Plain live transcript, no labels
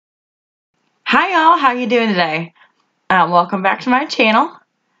Hi y'all, how you doing today? Welcome back to my channel.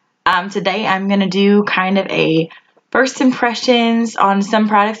 Today I'm going to do kind of a first impressions on some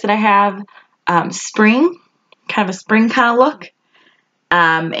products that I have. Spring, kind of a spring kind of look.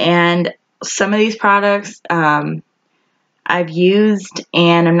 And some of these products I've used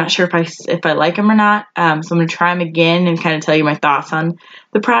and I'm not sure if I like them or not. So I'm going to try them again and kind of tell you my thoughts on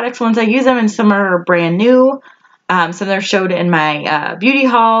the products once I use them, and some are brand new. Some of them are showed in my beauty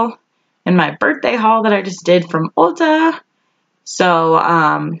haul and my birthday haul that I just did from Ulta. So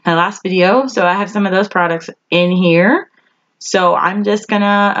my last video, so I have some of those products in here. So I'm just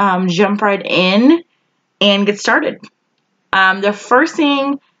gonna jump right in and get started. The first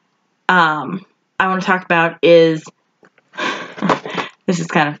thing I want to talk about is this is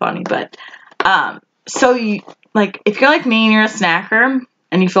kind of funny, but so you if you're like me and you're a snacker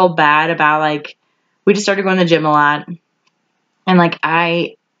and you feel bad about we just started going to the gym a lot, and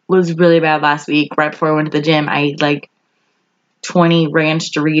I was really bad last week. Right before I went to the gym, I ate 20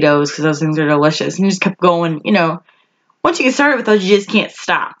 ranch Doritos because those things are delicious, and just kept going. Once you get started with those, you just can't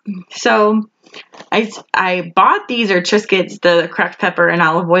stop. So I bought these Triscuits, the cracked pepper and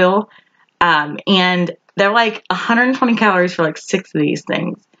olive oil, and they're 120 calories for 6 of these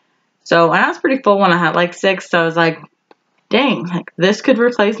things. So, and I was pretty full when I had 6, so I was like, dang, this could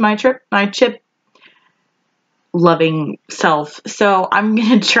replace my chip loving self. So I'm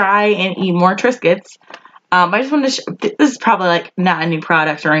gonna try and eat more Triscuits. I just wanted to this is probably not a new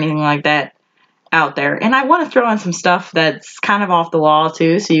product or anything like that out there, and I want to throw in some stuff that's kind of off the wall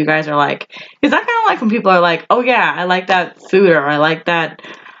too, so you guys are because I kind of like when people are oh yeah, I like that food, or I like that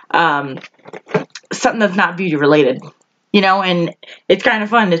something that's not beauty related, and it's kind of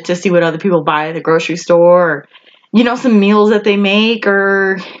fun to see what other people buy at the grocery store, or some meals that they make,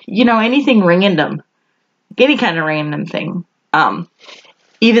 or anything random. Any kind of random thing.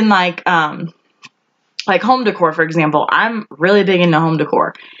 Even home decor, for example. I'm really big into home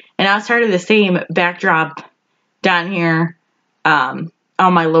decor. And I started the same backdrop down here on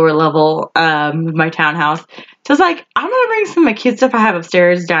my lower level of my townhouse. So I was I'm going to bring some of my cute stuff I have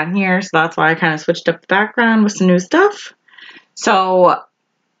upstairs down here. So that's why I kind of switched up the background with some new stuff. So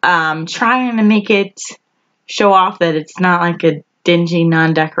trying to make it show off that it's not a dingy,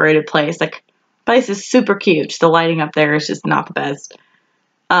 non-decorated place. Place is super cute. The lighting up there is just not the best.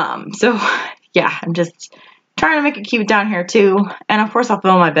 So yeah, I'm just trying to make it cute down here too. And of course I'll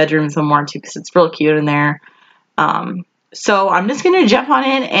film my bedroom some more too, because it's real cute in there. So I'm just going to jump on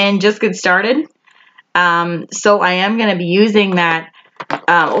in and just get started. So I am going to be using that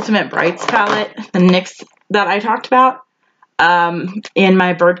Ultimate Brights palette, the NYX that I talked about in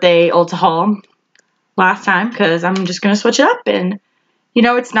my birthday Ulta haul last time, because I'm just going to switch it up. And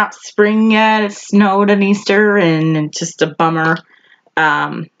it's not spring yet. It snowed on Easter, and it's just a bummer.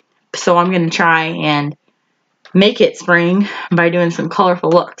 So I'm going to try and make it spring by doing some colorful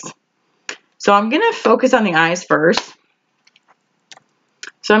looks. So I'm going to focus on the eyes first.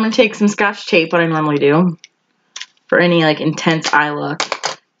 So I'm going to take some Scotch tape, what I normally do, for any intense eye look.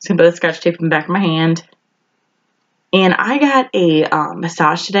 Just going to put the Scotch tape in the back of my hand. And I got a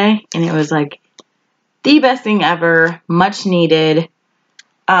massage today, and it was the best thing ever, much needed.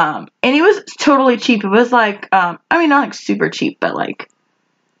 And it was totally cheap. It was I mean, not super cheap, but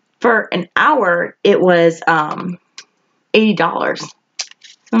for an hour, it was $80. So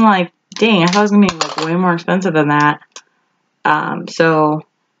I'm dang, I thought it was going to be way more expensive than that. So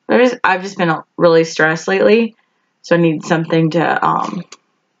I've just been really stressed lately. So I need something to,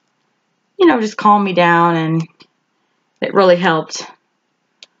 just calm me down, and it really helped.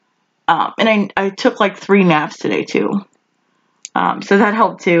 And I took 3 naps today too. So that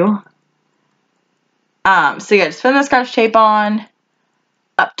helped too. So yeah, just put the Scotch tape on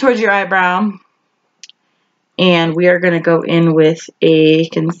up towards your eyebrow. And we are going to go in with a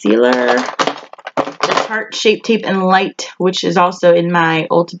concealer, the Tarte Shape Tape and Light, which is also in my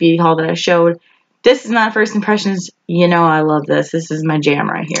Ulta Beauty haul that I showed. This is not first impressions. I love this. This is my jam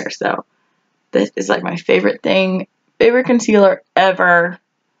right here. So this is my favorite thing. Favorite concealer ever.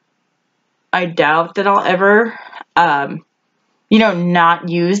 I doubt that I'll ever, not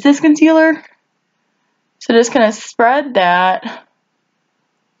use this concealer. So just going to spread that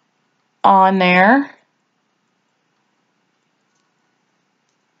on there.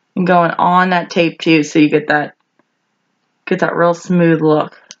 And going on that tape too, so you get that real smooth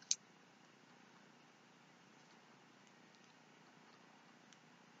look.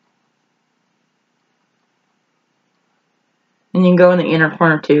 And you can go in the inner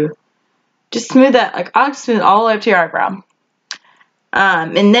corner too. Just smooth that, I'll just smooth all the way up to your eyebrow.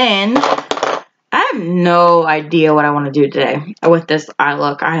 And then I have no idea what I want to do today with this eye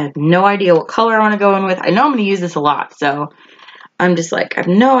look. I have no idea what color I want to go in with. I know I'm going to use this a lot, so I'm just like, I have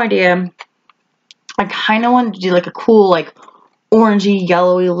no idea. I kind of wanted to do like a cool, like, orangey,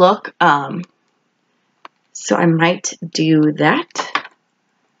 yellowy look. So I might do that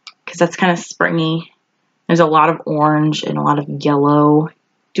because that's kind of springy. There's a lot of orange and a lot of yellow.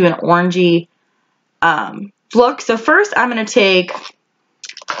 Do an orangey look. So first I'm going to take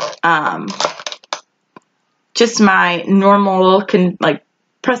just my normal like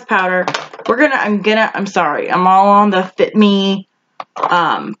pressed powder. I'm sorry, I'm all on the Fit Me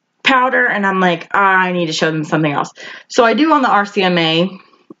powder, and I'm like, I need to show them something else. So I do on the RCMA.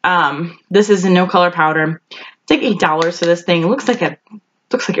 This is a no color powder. It's like $8 for this thing. It looks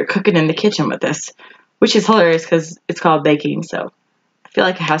like you're cooking in the kitchen with this, which is hilarious because it's called baking. So I feel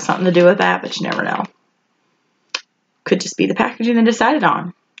like it has something to do with that, but you never know. Could just be the packaging they decided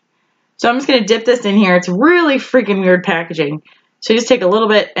on. So I'm just going to dip this in here. It's really freaking weird packaging. So you just take a little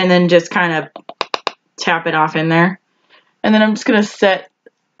bit and then just kind of tap it off in there. And then I'm just going to set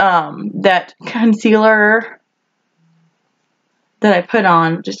that concealer that I put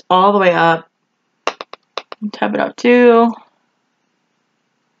on just all the way up. Tap it up too.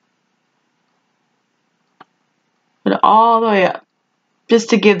 Put it all the way up.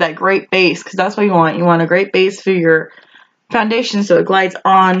 Just to give that great base, because that's what you want. You want a great base for your foundation so it glides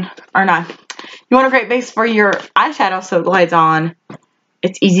on, or not. You want a great base for your eyeshadow so it glides on.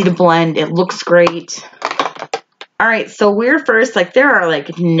 It's easy to blend. It looks great. Alright, so we're first, like, there are,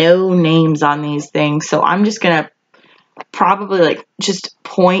 like, no names on these things, so I'm just going to probably, like, just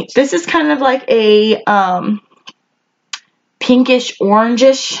point. This is kind of like a pinkish,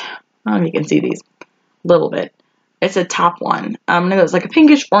 orangish. I don't know if you can see these a little bit. It's a top one. I'm going to go, it's like a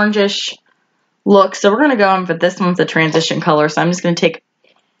pinkish, orangish look. So we're going to go in for this one with a transition color. So I'm just going to take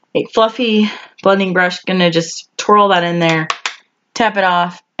a fluffy blending brush, going to just twirl that in there, tap it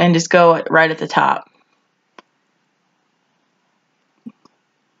off, and just go right at the top.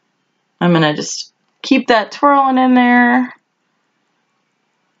 I'm going to just keep that twirling in there.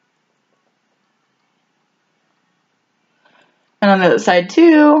 And on the other side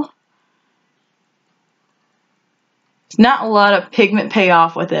too. There's not a lot of pigment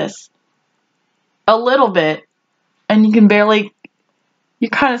payoff with this. A little bit. And you can barely, you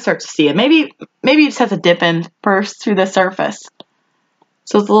kind of start to see it. Maybe you just have to dip in first through the surface.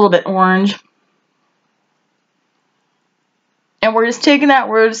 So it's a little bit orange. And we're just taking that,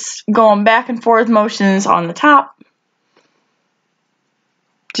 we're just going back and forth motions on the top.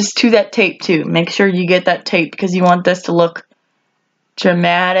 Just to that tape too. Make sure you get that tape because you want this to look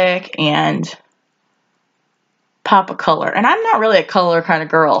dramatic and pop a color. And I'm not really a color kind of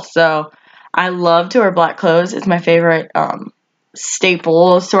girl, so I love to wear black clothes. It's my favorite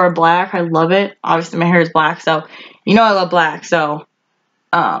staple is to wear black. I love it. Obviously my hair is black, so you know I love black. So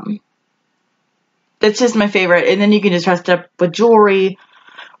that's just my favorite. And then you can just dress it up with jewelry,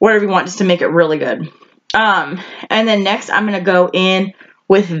 whatever you want, just to make it really good. And then next I'm going to go in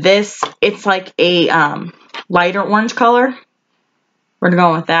with this. It's like a lighter orange color. We're going to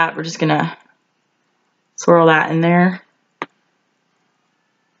go with that. We're just going to swirl that in there.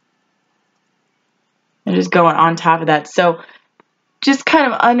 And just going on top of that. So just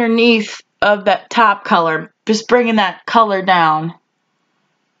kind of underneath of that top color, just bringing that color down.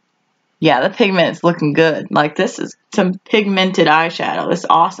 Yeah, the pigment is looking good. Like, this is some pigmented eyeshadow. This is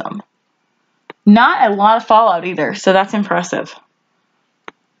awesome. Not a lot of fallout either, so that's impressive.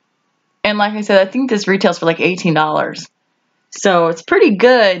 And like I said, I think this retails for like $18. So it's pretty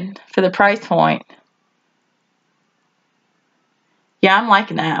good for the price point. Yeah, I'm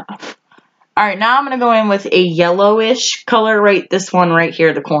liking that. Alright, now I'm going to go in with a yellowish color, right, this one right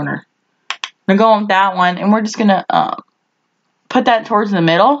here, the corner. I'm going to go in with that one, and we're just going to put that towards the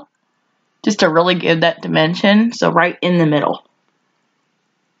middle, just to really give that dimension, so right in the middle.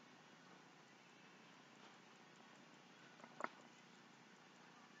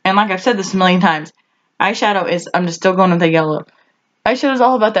 And like I've said this a million times, eyeshadow is, I'm just still going with the yellow. Eyeshadow is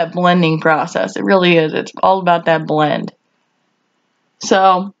all about that blending process. It really is. It's all about that blend.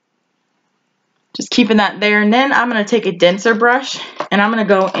 So just keeping that there. And then I'm going to take a denser brush and I'm going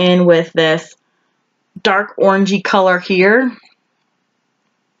to go in with this dark orangey color here.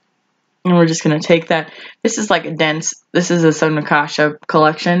 And we're just going to take that. This is like a dense, this is a Sonakasha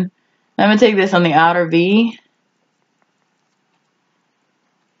collection. I'm going to take this on the outer V.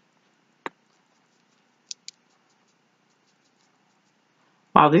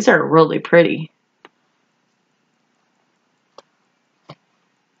 Wow, these are really pretty.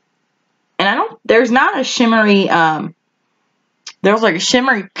 And I don't, there's not a shimmery, there's like a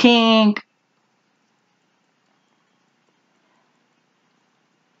shimmery pink,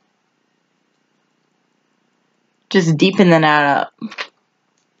 Just deepening that up.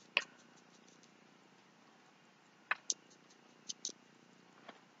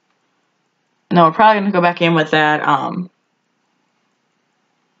 And then we're probably going to go back in with that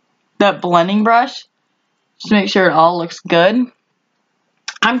that blending brush. Just to make sure it all looks good.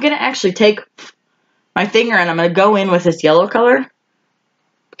 I'm going to actually take my finger and I'm going to go in with this yellow color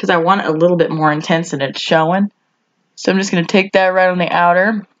because I want it a little bit more intense and it's showing. So I'm just going to take that right on the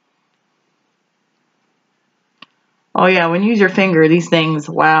outer. Oh yeah, when you use your finger, these things,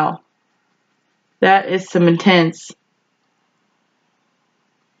 wow. That is some intense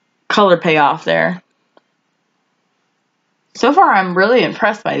color payoff there. So far, I'm really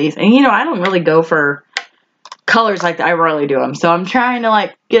impressed by these. And you know, I don't really go for colors like that. I rarely do them. So I'm trying to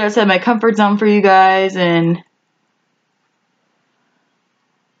like get outside my comfort zone for you guys. And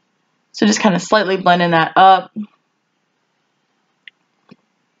so just kind of slightly blending that up.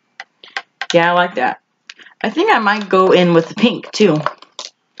 Yeah, I like that. I think I might go in with the pink too.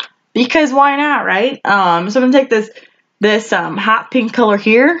 Because why not, right? So I'm going to take this hot pink color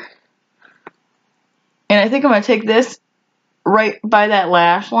here. And I think I'm going to take this right by that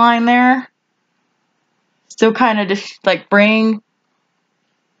lash line there. So kind of just like bring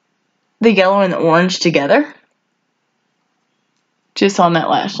the yellow and the orange together. Just on that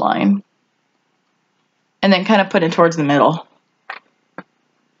lash line. And then kind of put it towards the middle.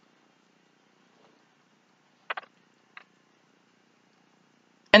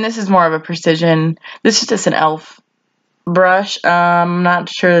 And this is more of a precision. This is just an e.l.f. brush. I'm not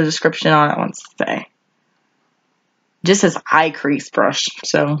sure the description on it wants to say. Just says eye crease brush.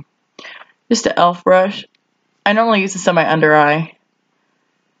 So just an e.l.f. brush. I normally use this on my under eye.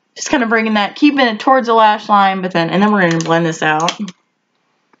 Just kind of bringing that, keeping it towards the lash line, but then, and then we're going to blend this out.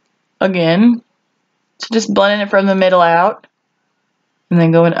 Again. So just blending it from the middle out. And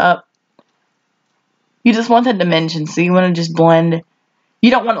then going up. You just want that dimension, so you want to just blend. You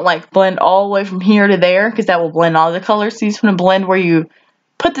don't want to like blend all the way from here to there, because that will blend all the colors. So you just want to blend where you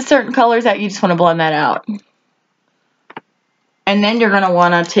put the certain colors out, you just want to blend that out. And then you're going to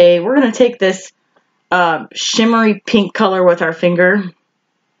want to take, we're going to take this shimmery pink color with our finger.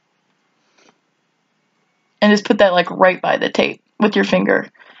 And just put that like right by the tape with your finger.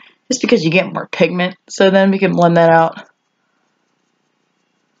 Just because you get more pigment. So then we can blend that out.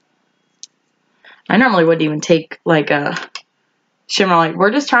 I normally wouldn't even take like a shimmer light.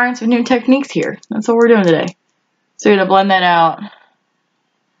 We're just trying some new techniques here. That's what we're doing today. So we're going to blend that out.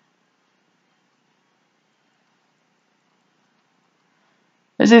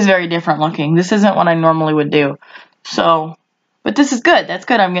 This is very different looking. This isn't what I normally would do. So, but this is good. That's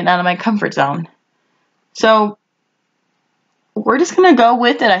good. I'm getting out of my comfort zone. So, we're just going to go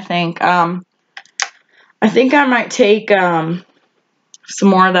with it, I think. I think I might take some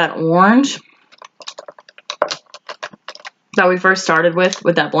more of that orange that we first started with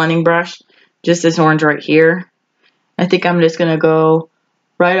that blending brush. Just this orange right here. I think I'm just going to go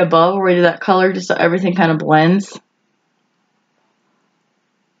right above where we do that color just so everything kind of blends.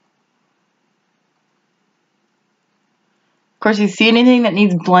 Of course, if you see anything that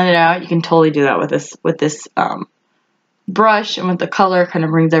needs blended out, you can totally do that with this brush, and with the color, kind of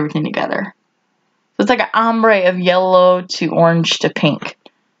brings everything together. So it's like an ombre of yellow to orange to pink.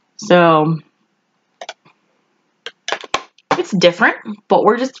 So it's different, but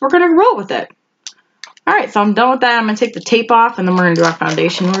we're gonna roll with it. All right, so I'm done with that. I'm gonna take the tape off, and then we're gonna do our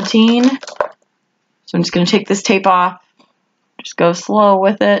foundation routine. So I'm just gonna take this tape off. Just go slow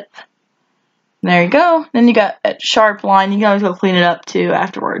with it. There you go. Then you got a sharp line. You can always go clean it up too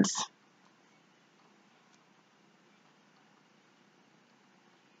afterwards.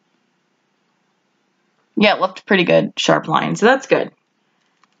 Yeah, it left a pretty good sharp line, so that's good.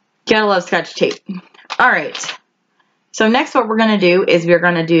 Gotta love Scotch tape. All right. So next what we're going to do is we're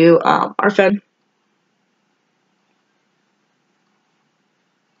going to do our foundation.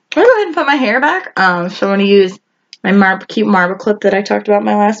 I'm going to go ahead and put my hair back. So I'm going to use my cute marble clip that I talked about in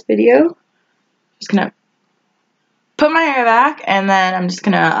my last video. Just going to put my hair back, and then I'm just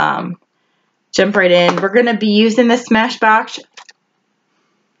going to jump right in. We're going to be using the Smashbox.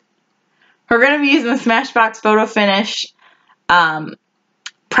 We're going to be using the Smashbox Photo Finish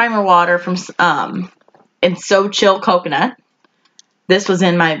primer water from in So Chill Coconut. This was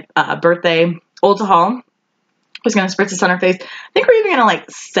in my birthday Ulta haul. I was going to spritz this on our face. I think we're even going to like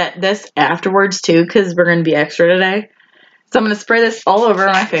set this afterwards too, because we're going to be extra today. So I'm going to spray this all over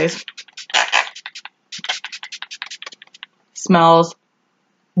my face.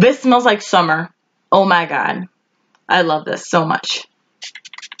 This smells like summer. Oh my god. I love this so much.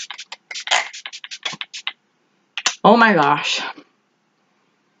 Oh my gosh.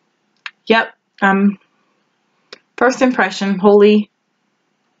 Yep. First impression, holy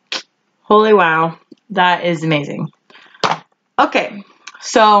wow, that is amazing. Okay,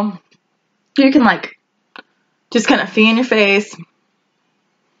 so you can like just kind of fan your face,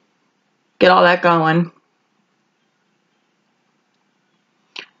 get all that going.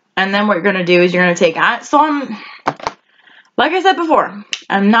 And then what you're going to do is you're going to take out, so like I said before,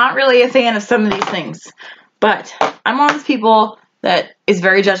 I'm not really a fan of some of these things, but I'm one of those people that is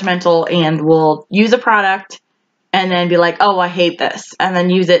very judgmental and will use a product and then be like, oh, I hate this, and then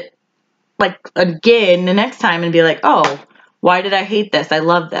use it like again the next time and be like, oh, why did I hate this? I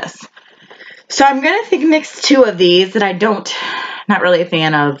love this. So I'm going to mix two of these that not really a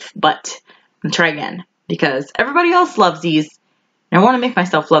fan of, but I'm going to try again because everybody else loves these. And I want to make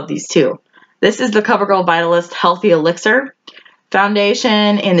myself love these too. This is the CoverGirl Vitalist Healthy Elixir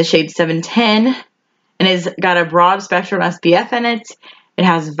foundation in the shade 710. And it's got a broad spectrum SPF in it. It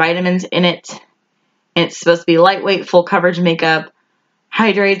has vitamins in it. And it's supposed to be lightweight, full coverage makeup.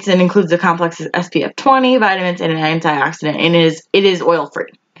 Hydrates and includes a complex SPF 20, vitamins, and an antioxidant. And it is oil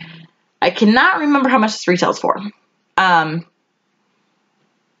free. I cannot remember how much this retails for. So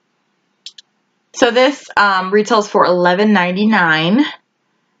this retails for $11.99.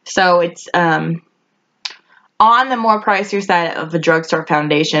 So it's on the more pricier side of a drugstore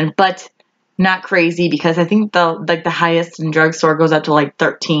foundation, but not crazy because I think the highest in drugstore goes up to like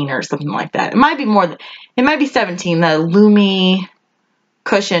 13 or something like that. It might be more. It might be 17. The Lumi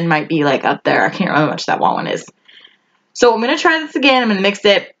cushion might be like up there. I can't remember how much that one is. So I'm gonna try this again. I'm gonna mix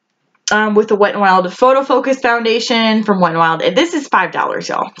it with the Wet n Wild Photo Focus foundation from Wet n Wild. This is $5,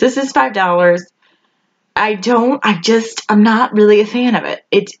 y'all. This is $5. I'm not really a fan of it.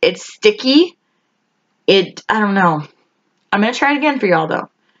 It's sticky. I don't know. I'm gonna try it again for y'all though.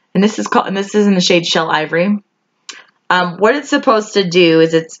 And this is in the shade Shell Ivory. What it's supposed to do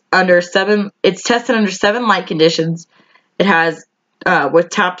is it's tested under 7 light conditions. It has with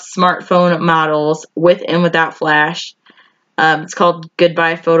top smartphone models with and without flash. It's called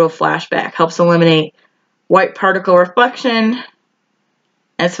Goodbye Photo Flashback. Helps eliminate white particle reflection. And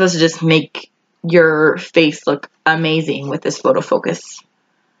it's supposed to just make your face look amazing with this photo focus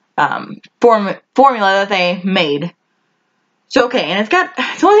formula that they made. So, okay, and the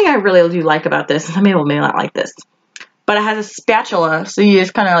only thing I really do like about this, and some people may not like this, but it has a spatula, so you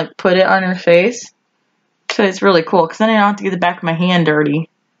just kind of like put it on your face. So it's really cool, because then I don't have to get the back of my hand dirty.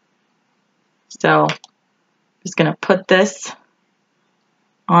 So, just going to put this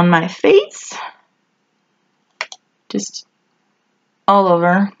on my face. Just all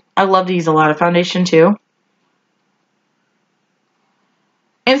over. I love to use a lot of foundation too.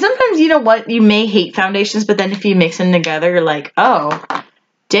 And sometimes, you know what, you may hate foundations, but then if you mix them together, you're like, oh,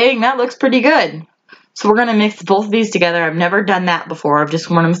 dang, that looks pretty good. So we're going to mix both of these together. I've never done that before. I've just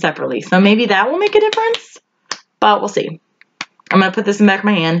worn them separately. So maybe that will make a difference, but we'll see. I'm going to put this in the back of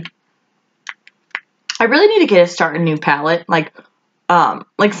my hand. I really need to start a new palette, like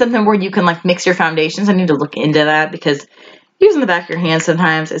something where you can like mix your foundations. I need to look into that because using the back of your hand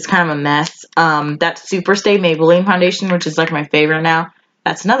sometimes it's kind of a mess. That Superstay Maybelline foundation, which is like my favorite now,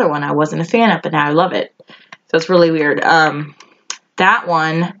 that's another one I wasn't a fan of, but now I love it. So it's really weird. That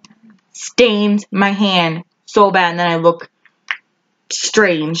one stains my hand so bad, and then I look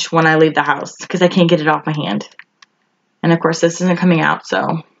strange when I leave the house because I can't get it off my hand. And of course, this isn't coming out,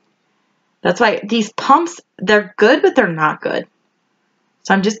 so that's why these pumps, they're good, but they're not good.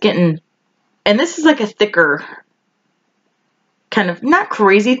 So I'm just getting, and this is like a thicker, kind of, not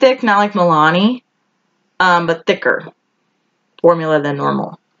crazy thick, not like Milani, but thicker formula than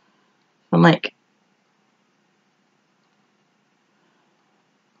normal. I'm like,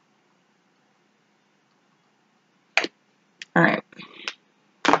 alright.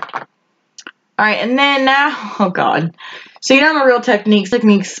 Alright, and then now, oh god. So you know my real techniques,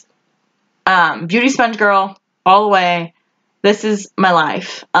 Beauty Sponge Girl, all the way. This is my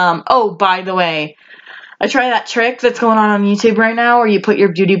life. Oh, by the way, I try that trick that's going on YouTube right now where you put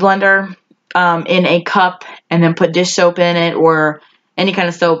your beauty blender in a cup and then put dish soap in it or any kind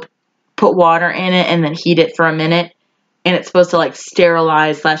of soap, put water in it and then heat it for a minute, and it's supposed to like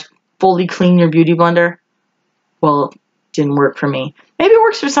sterilize / fully clean your beauty blender. Well, it didn't work for me. Maybe it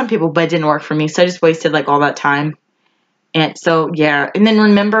works for some people, but it didn't work for me, so I just wasted like all that time. And so yeah, and then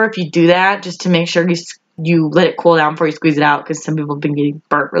remember, if you do that, just to make sure you let it cool down before you squeeze it out, because some people have been getting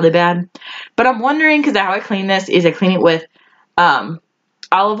burnt really bad. But I'm wondering, because how I clean this is I clean it with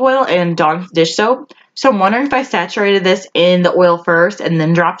olive oil and Dawn dish soap. So I'm wondering if I saturated this in the oil first and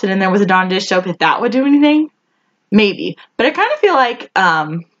then dropped it in there with the Dawn dish soap, if that would do anything. Maybe. But I kind of feel like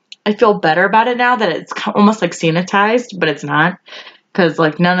I feel better about it now that it's almost like sanitized, but it's not. Because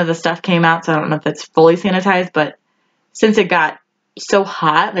like none of the stuff came out, so I don't know if it's fully sanitized, but since it got so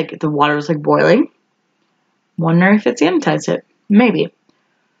hot, like the water was like boiling. Wonder if it's sanitized it. Maybe.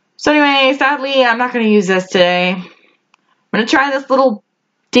 So anyway, sadly, I'm not going to use this today. I'm going to try this little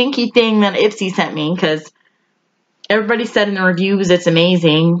dinky thing that Ipsy sent me because everybody said in the reviews it's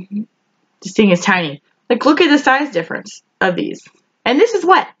amazing. This thing is tiny. Like, look at the size difference of these. And this is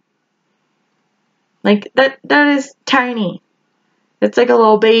wet. Like, that is tiny. It's like a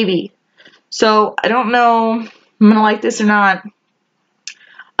little baby. So, I don't know if I'm going to like this or not. And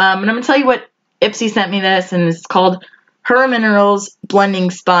I'm going to tell you what Ipsy sent me this, and it's called Her Minerals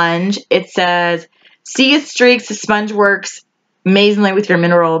Blending Sponge. It says, see its streaks, the sponge works amazingly with your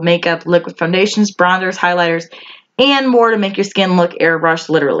mineral makeup, liquid foundations, bronzers, highlighters, and more to make your skin look airbrushed,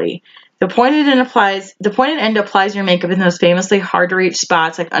 literally. The pointed end applies your makeup in those famously hard to reach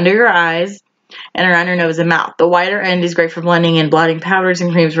spots like under your eyes and around your nose and mouth. The wider end is great for blending in blotting powders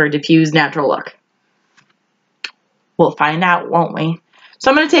and creams for a diffused, natural look. We'll find out, won't we? So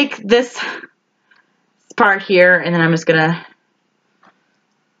I'm going to take this part here, and then I'm just going to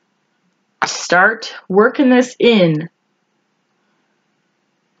start working this in.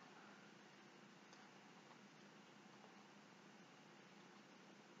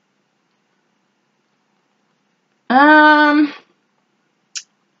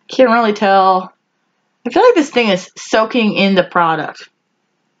 Can't really tell. I feel like this thing is soaking in the product.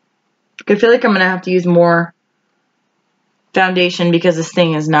 I feel like I'm going to have to use more foundation because this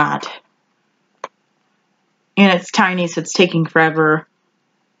thing is not. And it's tiny, so it's taking forever.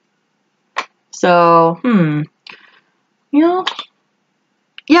 So, you know,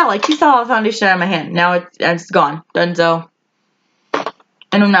 yeah, like you saw all the foundation out of my hand. Now it's gone. Donezo.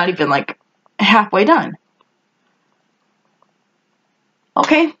 And I'm not even like halfway done.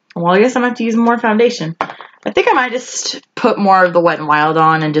 Okay, well, I guess I'm going to have to use more foundation. I think I might just put more of the Wet n Wild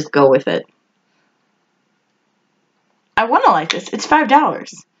on and just go with it. I want to like this. It's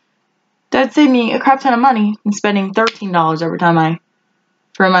 $5. That'd save me a crap ton of money than spending $13 every time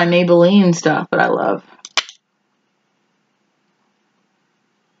for my Maybelline stuff that I love.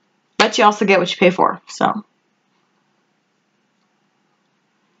 But you also get what you pay for, so.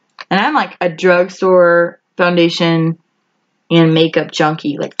 And I'm like a drugstore foundation and makeup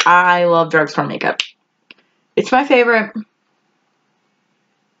junkie. Like, I love drugstore makeup. It's my favorite.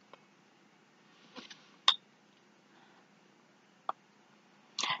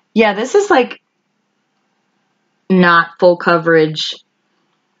 Yeah, this is like not full coverage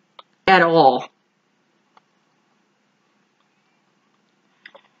at all.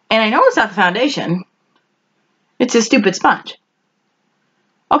 And I know it's not the foundation. It's a stupid sponge.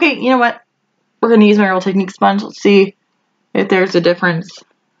 Okay, you know what? We're going to use my Real Technique sponge. Let's see if there's a difference.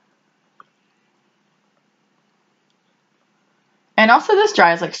 And also this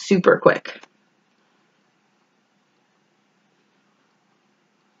dries like super quick.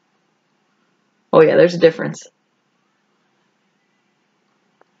 Oh yeah, there's a difference.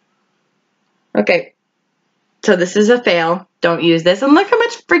 Okay, so this is a fail. Don't use this. And look how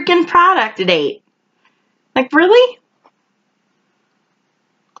much freaking product it ate. Like, really?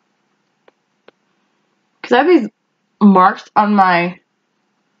 Because I have these marks on my,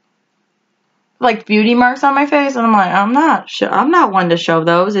 like, beauty marks on my face, and I'm like, I'm not one to show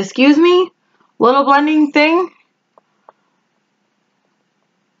those. Excuse me? Little blending thing?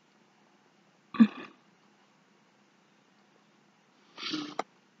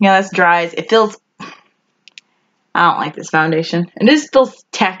 Yeah, this dries. It feels, I don't like this foundation. It just feels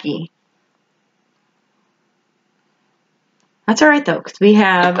tacky. That's alright though, because we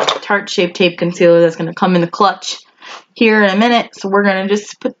have Tarte Shape Tape Concealer that's going to come in the clutch here in a minute. So we're going to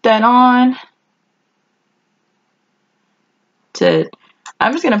just put that on.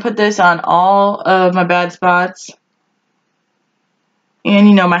 I'm just going to put this on all of my bad spots. And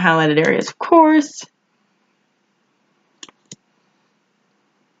you know, my highlighted areas, of course.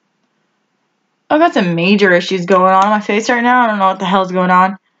 I've got some major issues going on my face right now. I don't know what the hell's going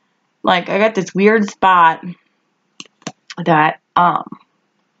on. Like, I got this weird spot that,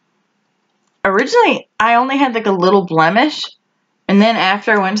 originally, I only had like a little blemish. And then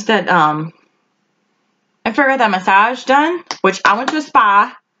after I went to that, after I got that massage done, which I went to a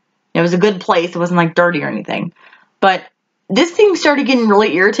spa. It was a good place. It wasn't like dirty or anything. But this thing started getting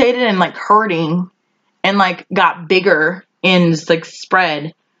really irritated and like hurting and like got bigger and just like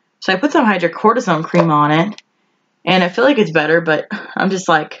spread. So I put some hydrocortisone cream on it. And I feel like it's better, but I'm just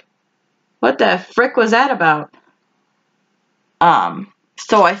like, what the frick was that about?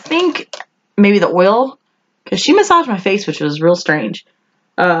 So I think maybe the oil, because she massaged my face, which was real strange.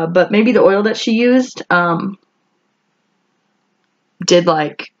 But maybe the oil that she used, did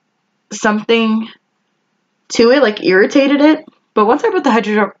like something to it, like irritated it. But once I put the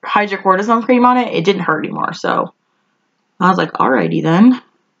hydrocortisone cream on it, it didn't hurt anymore. So I was like, alrighty then.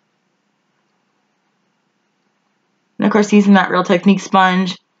 And of course, using that Real Technique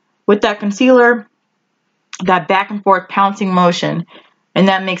sponge with that concealer, that back and forth pouncing motion, and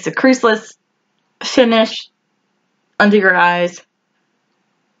that makes a creaseless finish under your eyes.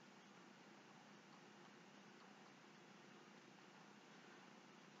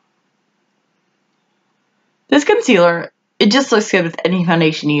 This concealer, it just looks good with any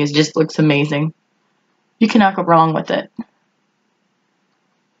foundation you use. It just looks amazing. You cannot go wrong with it.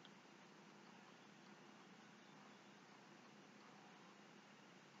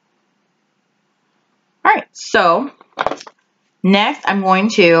 Alright, so next I'm going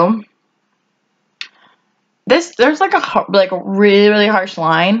to, there's like a really, really harsh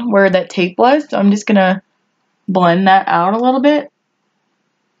line where that tape was, so I'm just going to blend that out a little bit.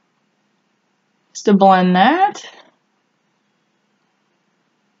 Just to blend that.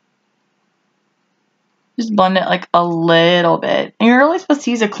 Just blend it like a little bit. And you're really supposed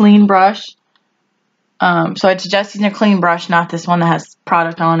to use a clean brush. So I'd suggest using a clean brush, not this one that has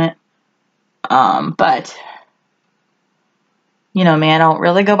product on it. But, you know, me, I don't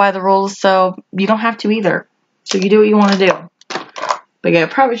really go by the rules, so you don't have to either. So you do what you want to do. But yeah, I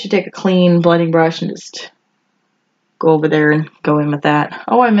probably should take a clean blending brush and just go over there and go in with that.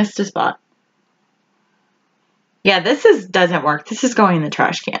 Oh, I missed a spot. Yeah, this doesn't work. This is going in the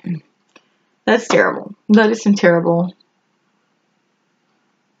trash can. That's terrible. That is some terrible.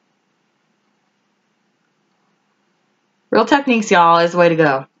 Real Techniques, y'all, is the way to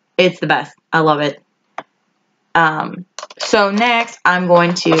go. It's the best. I love it. So next, I'm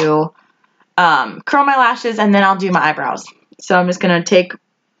going to curl my lashes, and then I'll do my eyebrows. So I'm just going to take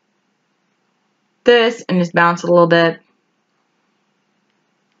this and just bounce it a little bit.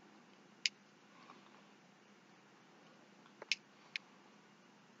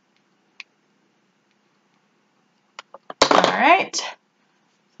 Alright.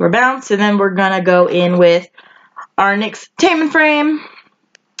 We're bounced, and then we're going to go in with our NYX Tame and Frame.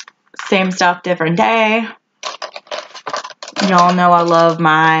 Same stuff, different day. Y'all know I love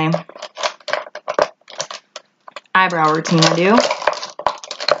my eyebrow routine I do.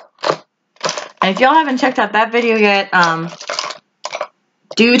 And if y'all haven't checked out that video yet,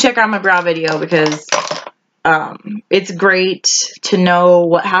 do check out my brow video, because it's great to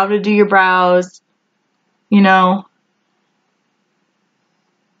know how to do your brows, you know.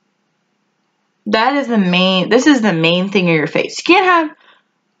 This is the main thing of your face. You can't have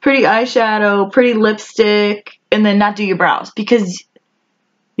pretty eyeshadow, pretty lipstick, and then not do your brows, because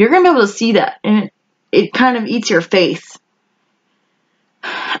you're going to be able to see that, and it kind of eats your face.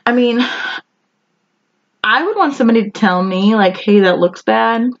 I mean, I would want somebody to tell me, like, hey, that looks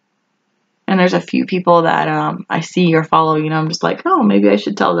bad. And there's a few people that I see or follow, you know, I'm just like, oh, maybe I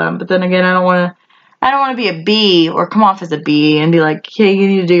should tell them. But then again, I don't want to be a bee or come off as a bee and be like, hey, you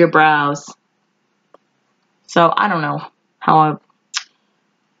need to do your brows. So I don't know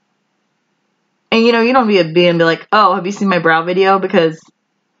and you know, you don't be a bee and be like, oh, have you seen my brow video? Because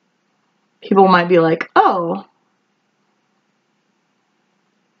people might be like, oh.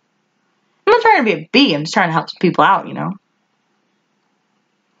 I'm not trying to be a bee. I'm just trying to help people out, you know.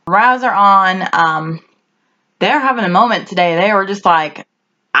 Brows are on. They're having a moment today. They were just like,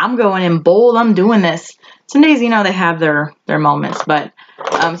 I'm going in bold. I'm doing this. Some days, you know, they have their moments. But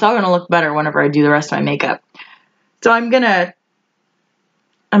it's all going to look better whenever I do the rest of my makeup. So I'm going to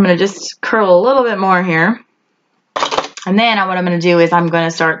just curl a little bit more here. And then what I'm going to do is I'm going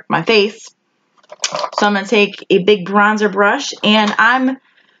to start my face. So I'm going to take a big bronzer brush. And I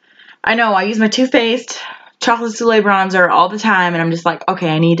know I use my Too Faced Chocolate Soleil bronzer all the time, and I'm just like, okay,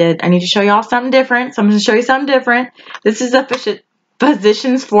 I need to show y'all something different. So I'm going to show you something different. This is a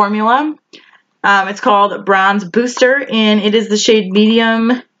Physicians Formula. It's called Bronze Booster, and it is the shade medium.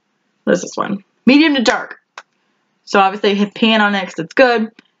 What is this one? Medium to dark. So obviously hit pan on it because it's good.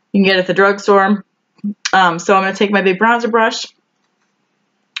 You can get it at the drugstore. So I'm going to take my big bronzer brush,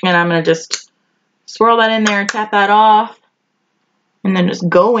 and I'm going to just swirl that in there, tap that off, and then just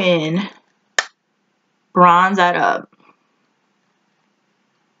go in, bronze that up.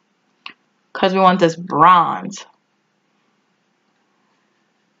 Because we want this bronze.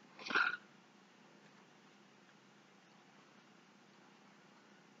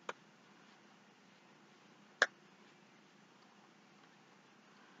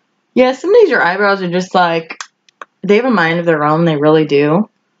 Yeah, some days your eyebrows are just like, they have a mind of their own. They really do.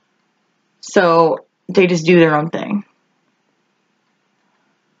 So they just do their own thing.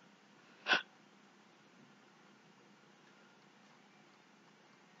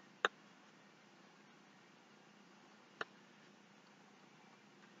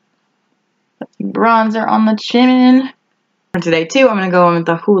 Bronzer on the chin. For today too, I'm going to go in with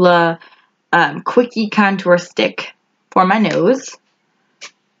the Hoola Quickie Contour Stick for my nose.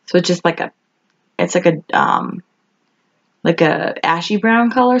 So it's just like a ashy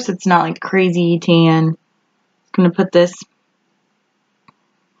brown color, so it's not like crazy tan. I'm going to put this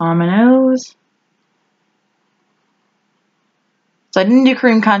on my nose. So I didn't do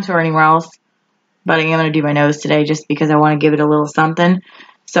cream contour anywhere else, but I'm going to do my nose today just because I want to give it a little something.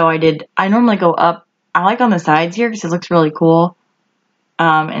 So I normally go up, I like on the sides here because it looks really cool.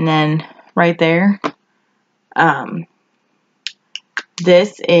 And then right there,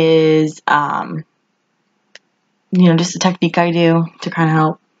 this is, just a technique I do to kind of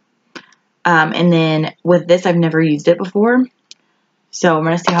help. And then with this, I've never used it before. So I'm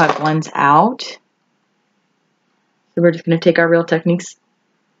going to see how it blends out. So we're just going to take our Real Techniques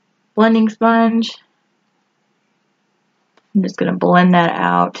blending sponge. I'm just going to blend that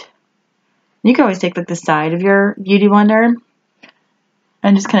out. You can always take like the side of your Beauty Blender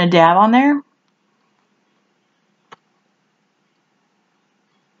and just kind of dab on there.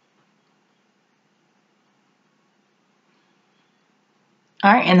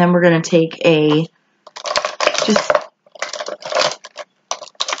 Alright, and then we're going to take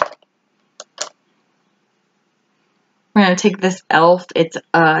we're going to take this e.l.f. It's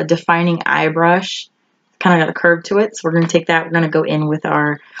a defining eye brush. It's kind of got a curve to it, so we're going to take that. We're going to go in with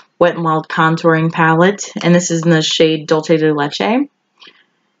our Wet n Wild contouring palette, and this is in the shade Dulce de Leche.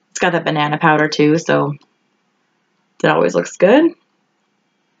 It's got that banana powder too, so that always looks good.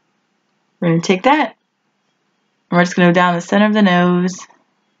 We're going to take that, and we're just going to go down the center of the nose.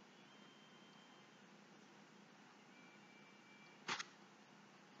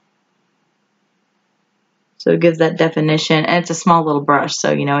 So it gives that definition, and it's a small little brush, so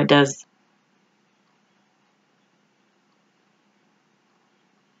it does.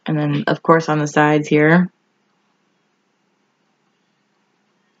 And then, of course, on the sides here.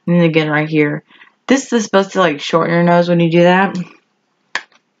 And then again right here. This is supposed to like shorten your nose when you do that.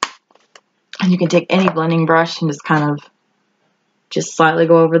 And you can take any blending brush and just kind of just slightly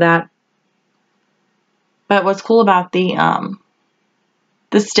go over that. But what's cool about the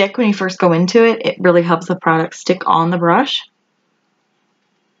stick, when you first go into it, it really helps the product stick on the brush.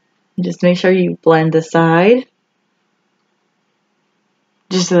 Just make sure you blend the side,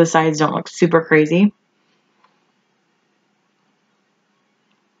 just so the sides don't look super crazy.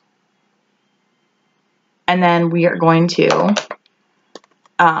 And then we are going to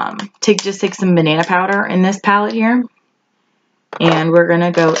take some banana powder in this palette here, and we're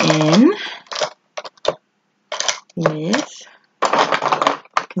gonna go in with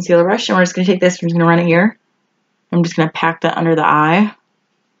concealer brush, and we're just gonna take this. We're just gonna run it here. I'm just gonna pack that under the eye,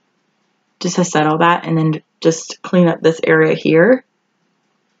 just to settle that, and then just clean up this area here.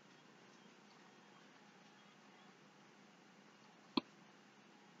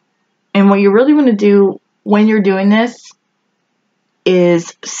 And what you really want to do when you're doing this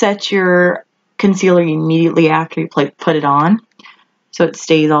is set your concealer immediately after you put it on, so it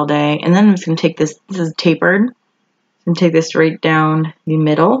stays all day. And then I'm just going to take this is tapered, and take this right down the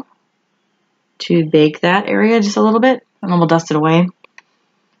middle to bake that area just a little bit, and then we'll dust it away.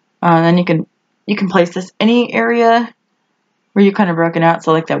 Then you can place this any area where you kind of broken out.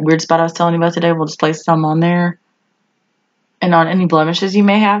 So like that weird spot I was telling you about today, we'll just place some on there. And on any blemishes you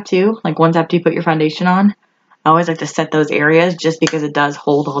may have too, like ones after you put your foundation on. I always like to set those areas just because it does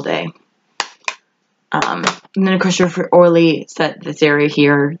hold all day. And then of course if you're oily, set this area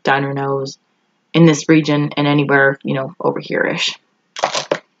here, down your nose, in this region, and anywhere, over here-ish.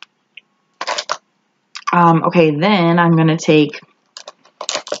 Okay, then I'm going to take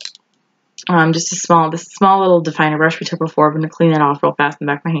just this small little definer brush we took before. I'm going to clean that off real fast in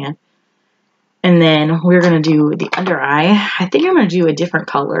the back of my hand. And then we're going to do the under eye. I think I'm going to do a different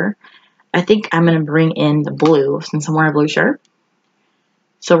color. I think I'm going to bring in the blue since I'm wearing a blue shirt.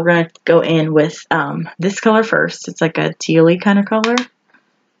 So we're going to go in with this color first. It's like a tealy kind of color.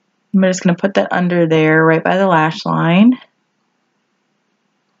 I'm just going to put that under there right by the lash line.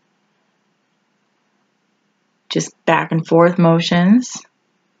 Just back and forth motions.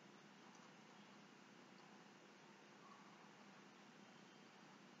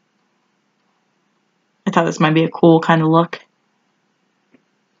 I thought this might be a cool kind of look.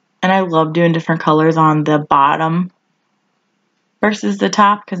 And I love doing different colors on the bottom versus the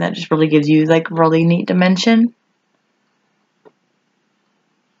top because that just really gives you like really neat dimension.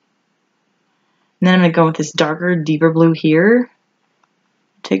 And then I'm going to go with this darker, deeper blue here.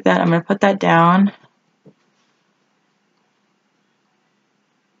 Take that, I'm going to put that down.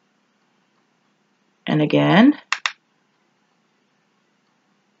 And again.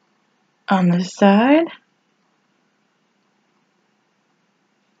 on this side.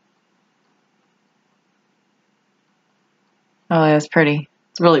 Oh, that's pretty.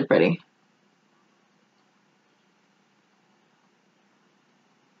 It's really pretty.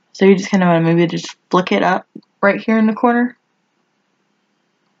 So you just kind of want to maybe just flick it up right here in the corner.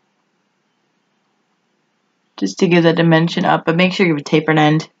 Just to give that dimension up, but make sure you have a tapered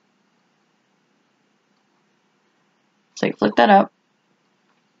end. So you flick that up.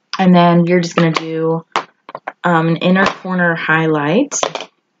 And then you're just going to do an inner corner highlight.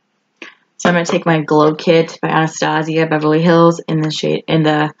 So I'm going to take my Glow Kit by Anastasia Beverly Hills in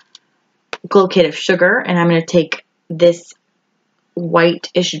the Glow Kit of Sugar, and I'm going to take this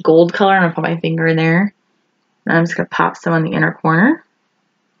white-ish gold color. I'm going to put my finger in there. And I'm just going to pop some on the inner corner.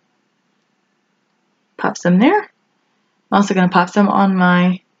 Pop some there. I'm also going to pop some on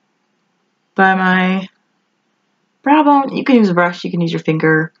by my brow bone. You can use a brush, you can use your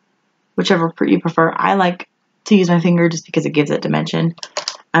finger, whichever you prefer. I like to use my finger just because it gives it dimension.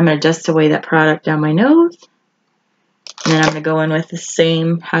 I'm going to dust away that product down my nose. And then I'm going to go in with the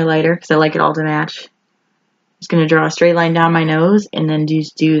same highlighter because I like it all to match. Just going to draw a straight line down my nose and then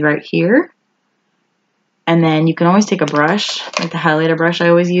just do right here. And then you can always take a brush, like the highlighter brush I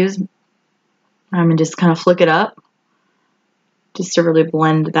always use. And just kind of flick it up just to really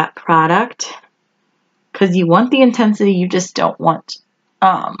blend that product. Because you want the intensity, you just don't want,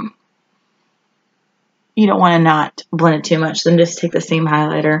 you don't want to not blend it too much. Then just take the same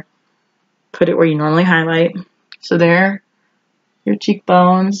highlighter, put it where you normally highlight. So there, your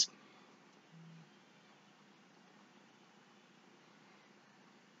cheekbones.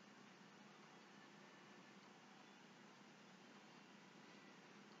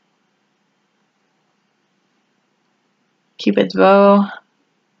 Cupid's bow.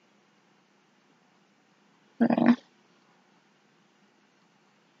 There.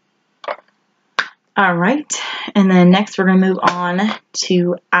 Alright, and then next we're going to move on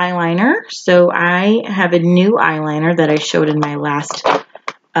to eyeliner. So I have a new eyeliner that I showed in my last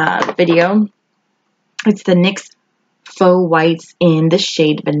video. It's the NYX Faux Whites in the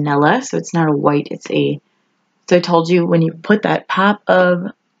shade Vanilla. So it's not a white, it's a... So I told you when you put that pop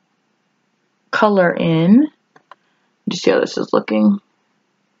of color in... Just see how this is looking.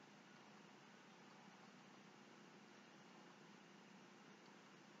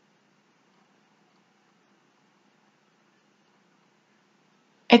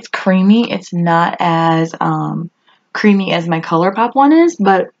 It's creamy. It's not as creamy as my ColourPop one is,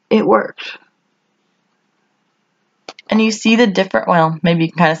 but it works. And you see the different, well, maybe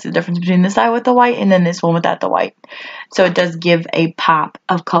you can kind of see the difference between this eye with the white and then this one without the white. So it does give a pop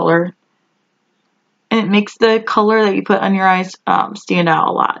of color. And it makes the color that you put on your eyes stand out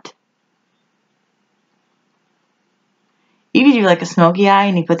a lot. You could do like a smoky eye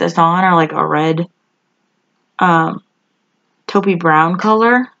and you put this on, or like a red taupey brown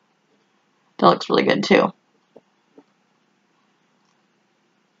color. That looks really good too.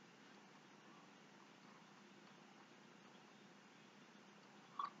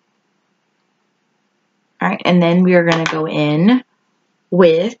 Alright, and then we are going to go in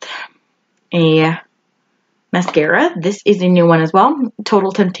with a mascara. This is a new one as well.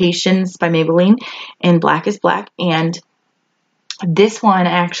 Total Temptations by Maybelline and Black is Black. And this one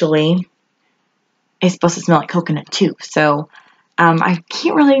actually is supposed to smell like coconut too. So I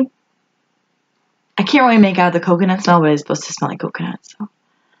can't really make out the coconut smell, but it's supposed to smell like coconut. So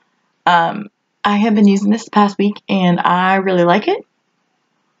I have been using this the past week and I really like it.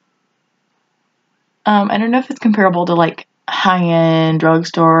 I don't know if it's comparable to like high-end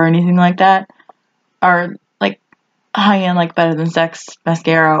drugstore or anything like that, or like high-end like Better Than Sex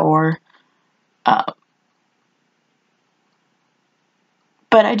mascara, or but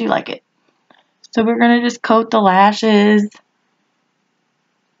I do like it. So we're gonna just coat the lashes,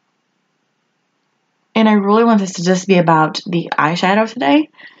 and I really want this to just be about the eyeshadow today.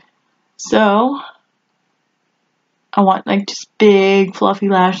 So I want like just big fluffy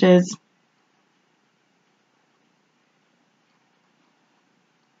lashes.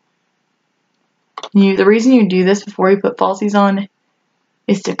 The reason you do this before you put falsies on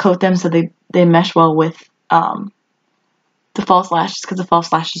is to coat them so they mesh well with the false lashes, because the false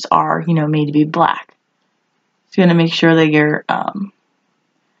lashes are, you know, made to be black. So you want to make sure that your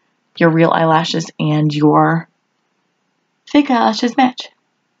real eyelashes and your fake eyelashes match.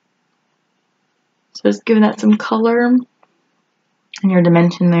 So just giving that some color and your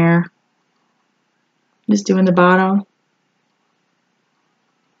dimension there. Just doing the bottom.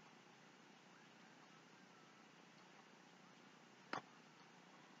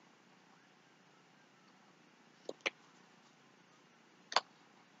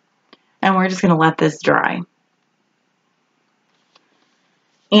 And we're just going to let this dry.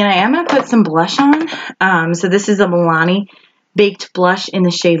 And I am going to put some blush on. So this is a Milani Baked Blush in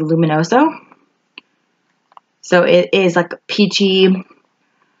the shade Luminoso. So it is like a peachy,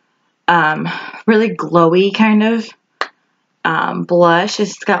 really glowy kind of blush.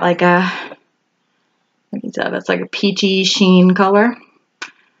 It's got like a, you can tell that's like a peachy sheen color.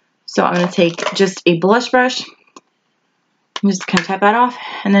 So I'm going to take just a blush brush and just kind of tap that off,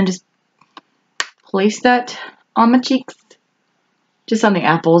 and then just place that on my cheeks, just on the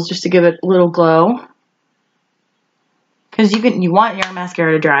apples, just to give it a little glow. Because you want your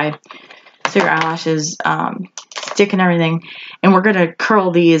mascara to dry, so your eyelashes stick and everything. And we're gonna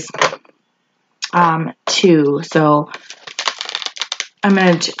curl these too. So I'm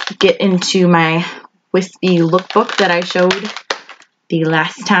gonna get into my wispy lookbook that I showed the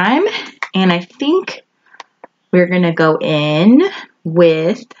last time, and I think we're gonna go in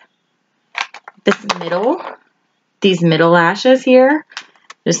with these middle lashes here,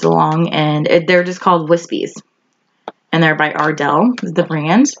 just the long end. They're just called Wispies, and they're by Ardell, is the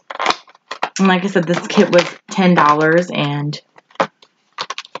brand. And like I said, this kit was $10 and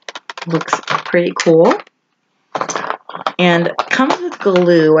looks pretty cool. And comes with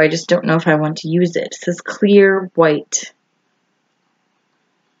glue. I just don't know if I want to use it. It says clear white.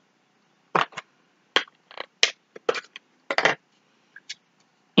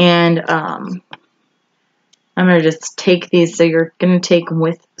 And I'm going to just take these, so you're going to take them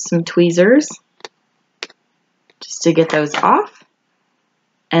with some tweezers just to get those off.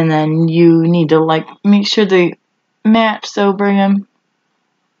 And then you need to like make sure they match, so bring them.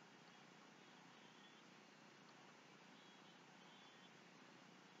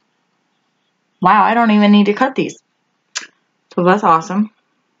 Wow, I don't even need to cut these. So that's awesome.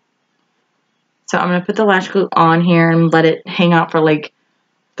 So I'm going to put the lash glue on here and let it hang out for like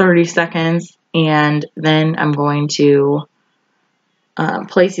 30 seconds. And then I'm going to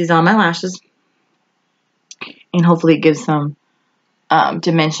place these on my lashes. And hopefully it gives some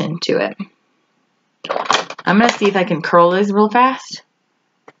dimension to it. I'm going to see if I can curl these real fast.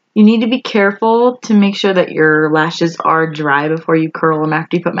 You need to be careful to make sure that your lashes are dry before you curl them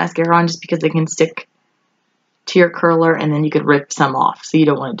after you put mascara on, just because they can stick to your curler and then you could rip some off. So you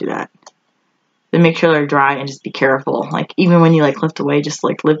don't want to do that. Then make sure they're dry and just be careful. Like even when you like lift away, just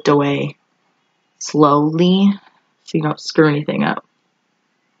like lift away slowly so you don't screw anything up.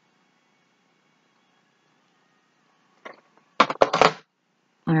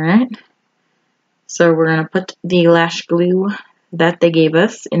 Alright. So we're going to put the lash glue that they gave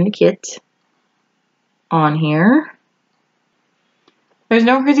us in the kit on here. There's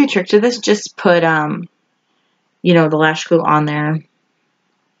no crazy trick to this. Just put, you know, the lash glue on there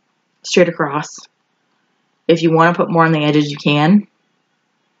straight across. If you want to put more on the edges, you can.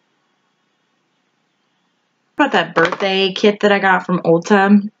 About that birthday kit that I got from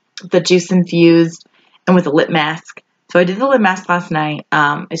Ulta, the juice infused and with a lip mask. So I did the lip mask last night.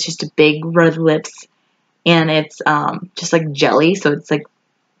 It's just a big red lips, and it's just like jelly, so it's like,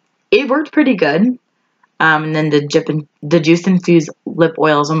 it worked pretty good. And then the juice infused lip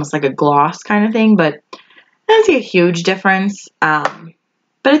oil is almost like a gloss kind of thing, but I don't see a huge difference.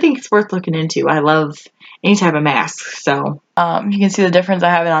 But I think it's worth looking into. I love any type of mask. So you can see the difference. I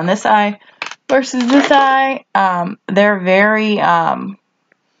have it on this eye versus this eye. They're very,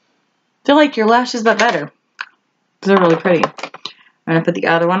 feel like your lashes, but better. They're really pretty. I'm going to put the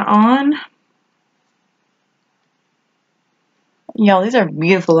other one on. Y'all, these are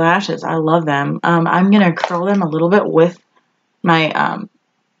beautiful lashes. I love them. I'm going to curl them a little bit with my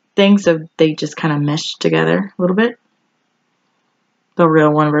thing so they just kind of mesh together a little bit. The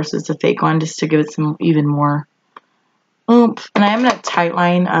real one versus the fake one, just to give it some even more oomph. And I am going to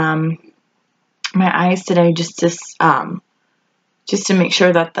tightline my eyes today just to make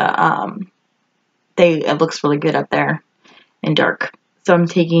sure that it looks really good up there and dark. So I'm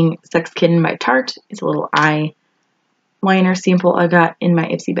taking Sex Kitten by Tarte. It's a little eyeliner sample I got in my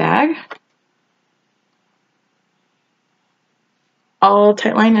Ipsy bag. All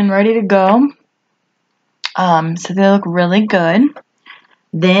tightlined and ready to go. So they look really good.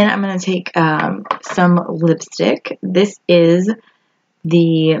 Then I'm going to take some lipstick. This is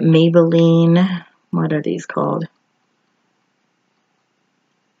the Maybelline, what are these called?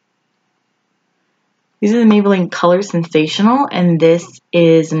 These are the Maybelline Color Sensational, and this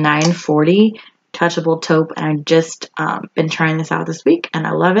is 940 Touchable Taupe, and I've just been trying this out this week, and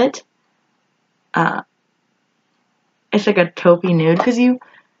I love it. It's like a taupey nude, because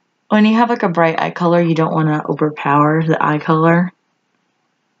when you have like a bright eye color, you don't want to overpower the eye color.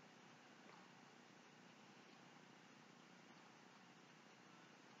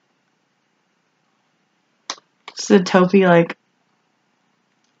 is a taupey, like,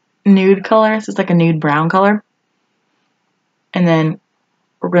 nude color. So it's like a nude brown color. And then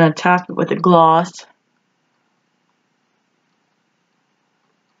we're going to top it with a gloss.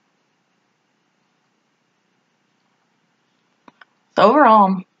 So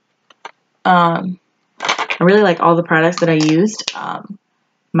overall, I really like all the products that I used,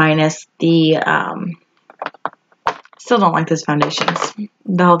 minus the, still don't like those foundations.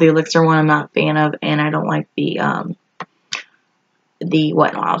 The Healthy Elixir one I'm not a fan of, and I don't like the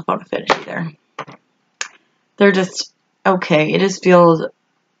Wet n Wild Photo Finish either. They're just okay. It just feels,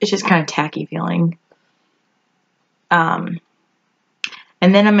 it's just kind of tacky feeling. And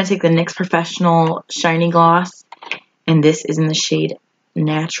then I'm going to take the NYX Professional Shiny Gloss, and this is in the shade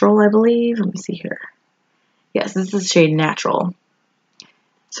Natural, I believe. Let me see here. Yes, this is shade Natural.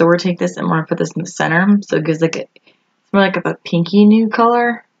 So we're going to take this and we're going to put this in the center, so it gives like it's more like a pinky nude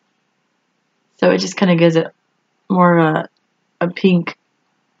color. So it just kind of gives it more of a pink.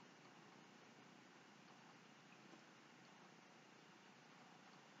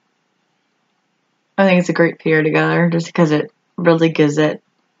 I think it's a great pair together just because it really gives it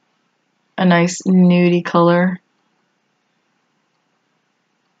a nice nudie color.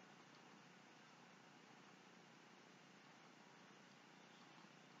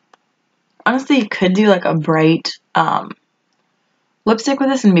 Honestly, you could do like a bright lipstick with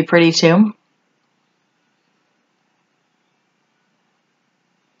this and be pretty too.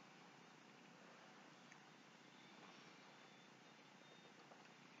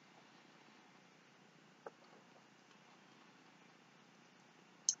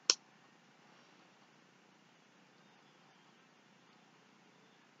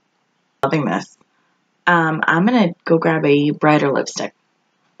 Loving this. I'm gonna go grab a brighter lipstick.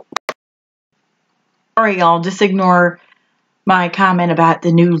 Alright, y'all, just ignore my comment about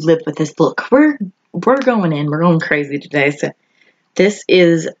the new lip with this look. We're going in. We're going crazy today. So this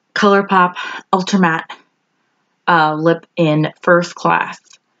is ColourPop Ultra Matte lip in First Class.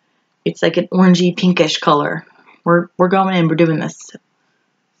 It's like an orangey pinkish color. We're going in. We're doing this.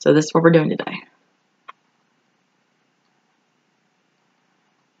 So this is what we're doing today.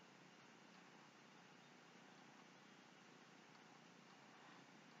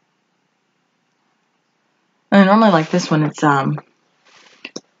 I normally like this when it's when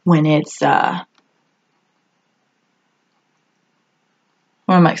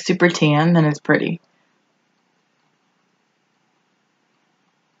I'm like super tan, then it's pretty.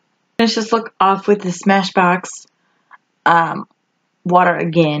 Let's just look off with the Smashbox water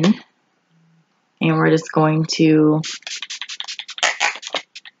again, and we're just going to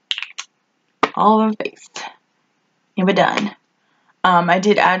all over the face, and we're done. I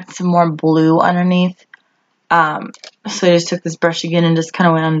did add some more blue underneath, so I just took this brush again and just kind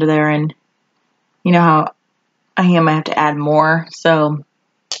of went under there, and you know how I might have to add more. So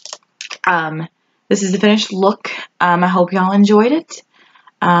this is the finished look. I hope y'all enjoyed it.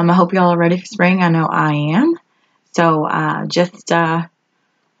 I hope y'all are ready for spring. I know I am. So just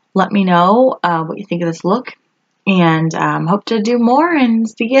let me know what you think of this look, and hope to do more and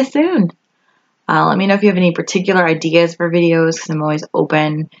see you soon. Let me know if you have any particular ideas for videos, because I'm always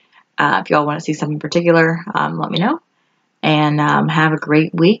open. If y'all want to see something particular, let me know. And have a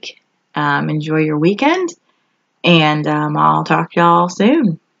great week. Enjoy your weekend, and I'll talk to y'all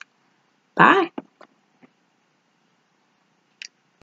soon. Bye.